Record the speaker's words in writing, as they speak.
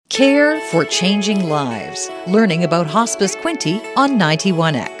Care for Changing Lives, learning about Hospice Quinte on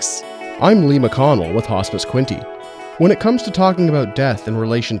 91X. I'm Lee McConnell with Hospice Quinte. When it comes to talking about death in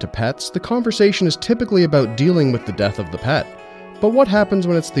relation to pets, the conversation is typically about dealing with the death of the pet. But what happens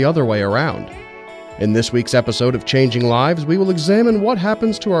when it's the other way around? In this week's episode of Changing Lives, we will examine what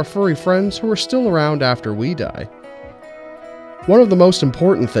happens to our furry friends who are still around after we die. One of the most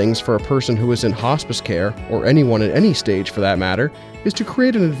important things for a person who is in hospice care, or anyone at any stage for that matter, is to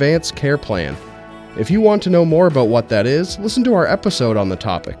create an advanced care plan. If you want to know more about what that is, listen to our episode on the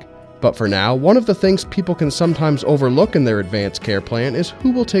topic. But for now, one of the things people can sometimes overlook in their advanced care plan is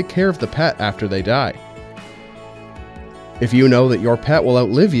who will take care of the pet after they die. If you know that your pet will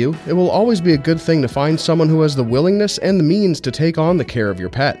outlive you, it will always be a good thing to find someone who has the willingness and the means to take on the care of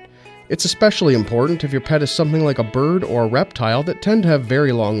your pet. It's especially important if your pet is something like a bird or a reptile that tend to have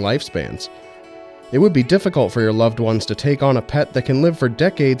very long lifespans. It would be difficult for your loved ones to take on a pet that can live for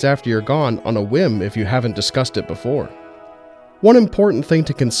decades after you're gone on a whim if you haven't discussed it before. One important thing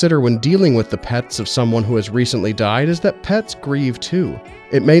to consider when dealing with the pets of someone who has recently died is that pets grieve too.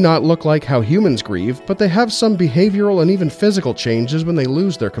 It may not look like how humans grieve, but they have some behavioral and even physical changes when they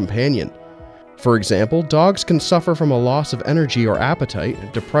lose their companion. For example, dogs can suffer from a loss of energy or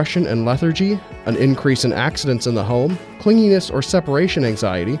appetite, depression and lethargy, an increase in accidents in the home, clinginess or separation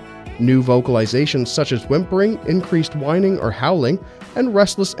anxiety, new vocalizations such as whimpering, increased whining or howling, and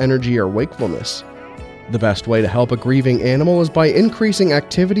restless energy or wakefulness. The best way to help a grieving animal is by increasing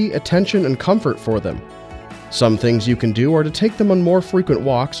activity, attention, and comfort for them. Some things you can do are to take them on more frequent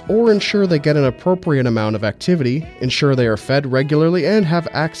walks or ensure they get an appropriate amount of activity, ensure they are fed regularly and have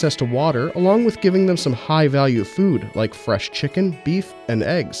access to water, along with giving them some high-value food like fresh chicken, beef, and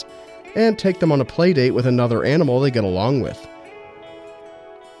eggs, and take them on a play date with another animal they get along with.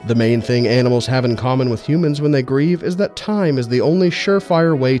 The main thing animals have in common with humans when they grieve is that time is the only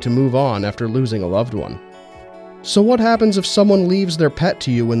surefire way to move on after losing a loved one. So what happens if someone leaves their pet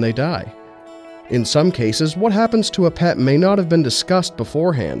to you when they die? In some cases, what happens to a pet may not have been discussed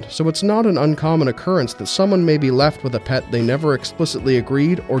beforehand, so it's not an uncommon occurrence that someone may be left with a pet they never explicitly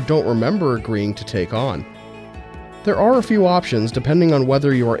agreed or don't remember agreeing to take on. There are a few options depending on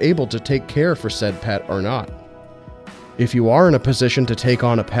whether you are able to take care for said pet or not. If you are in a position to take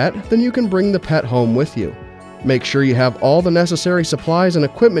on a pet, then you can bring the pet home with you. Make sure you have all the necessary supplies and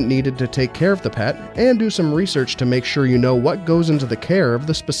equipment needed to take care of the pet, and do some research to make sure you know what goes into the care of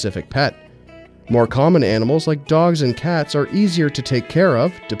the specific pet. More common animals like dogs and cats are easier to take care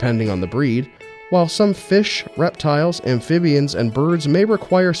of, depending on the breed, while some fish, reptiles, amphibians, and birds may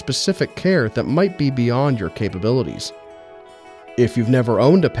require specific care that might be beyond your capabilities. If you've never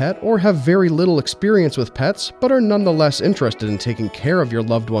owned a pet or have very little experience with pets but are nonetheless interested in taking care of your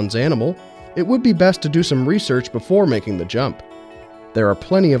loved one's animal, it would be best to do some research before making the jump. There are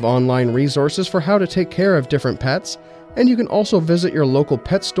plenty of online resources for how to take care of different pets, and you can also visit your local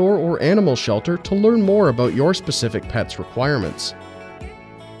pet store or animal shelter to learn more about your specific pet's requirements.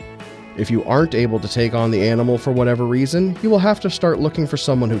 If you aren't able to take on the animal for whatever reason, you will have to start looking for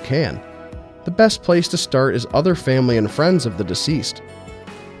someone who can. The best place to start is other family and friends of the deceased.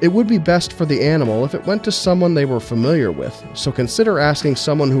 It would be best for the animal if it went to someone they were familiar with, so consider asking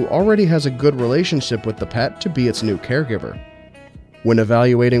someone who already has a good relationship with the pet to be its new caregiver. When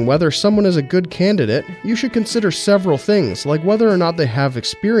evaluating whether someone is a good candidate, you should consider several things like whether or not they have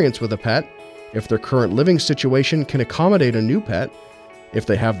experience with a pet, if their current living situation can accommodate a new pet, if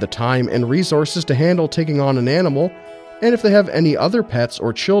they have the time and resources to handle taking on an animal, and if they have any other pets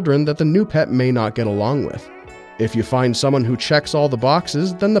or children that the new pet may not get along with. If you find someone who checks all the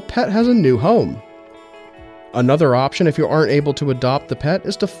boxes, then the pet has a new home. Another option if you aren't able to adopt the pet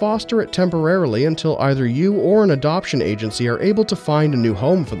is to foster it temporarily until either you or an adoption agency are able to find a new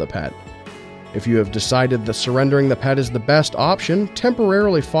home for the pet. If you have decided that surrendering the pet is the best option,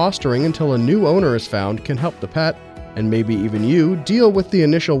 temporarily fostering until a new owner is found can help the pet, and maybe even you, deal with the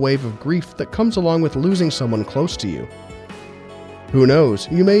initial wave of grief that comes along with losing someone close to you. Who knows,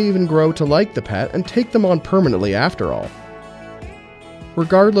 you may even grow to like the pet and take them on permanently after all.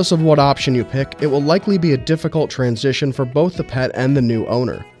 Regardless of what option you pick, it will likely be a difficult transition for both the pet and the new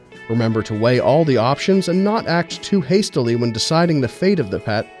owner. Remember to weigh all the options and not act too hastily when deciding the fate of the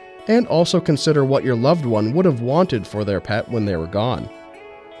pet, and also consider what your loved one would have wanted for their pet when they were gone.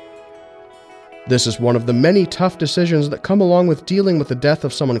 This is one of the many tough decisions that come along with dealing with the death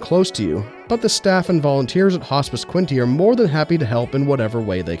of someone close to you, but the staff and volunteers at Hospice Quinte are more than happy to help in whatever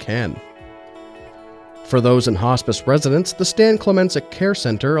way they can. For those in hospice residence, the Stan Clemenza Care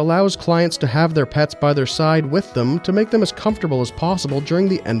Center allows clients to have their pets by their side with them to make them as comfortable as possible during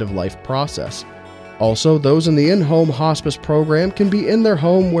the end-of-life process. Also, those in the in-home hospice program can be in their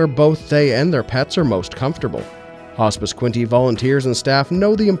home where both they and their pets are most comfortable. Hospice Quinte volunteers and staff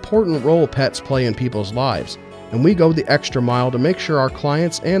know the important role pets play in people's lives, and we go the extra mile to make sure our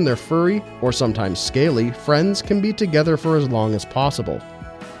clients and their furry, or sometimes scaly, friends can be together for as long as possible.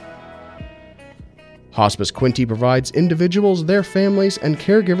 Hospice Quinte provides individuals, their families, and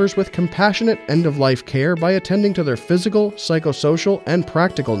caregivers with compassionate end-of-life care by attending to their physical, psychosocial, and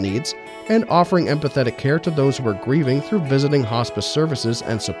practical needs, and offering empathetic care to those who are grieving through visiting hospice services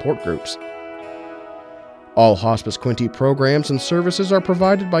and support groups. All Hospice Quinte programs and services are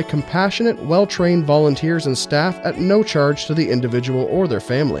provided by compassionate, well-trained volunteers and staff at no charge to the individual or their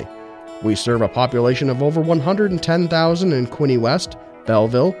family. We serve a population of over 110,000 in Quinte West,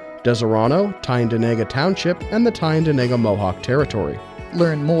 Belleville, Deserano, Tyendinaga Township, and the Tyendinaga Mohawk Territory.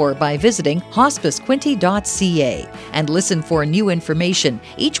 Learn more by visiting hospicequinte.ca and listen for new information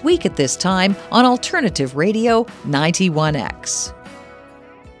each week at this time on Alternative Radio 91X.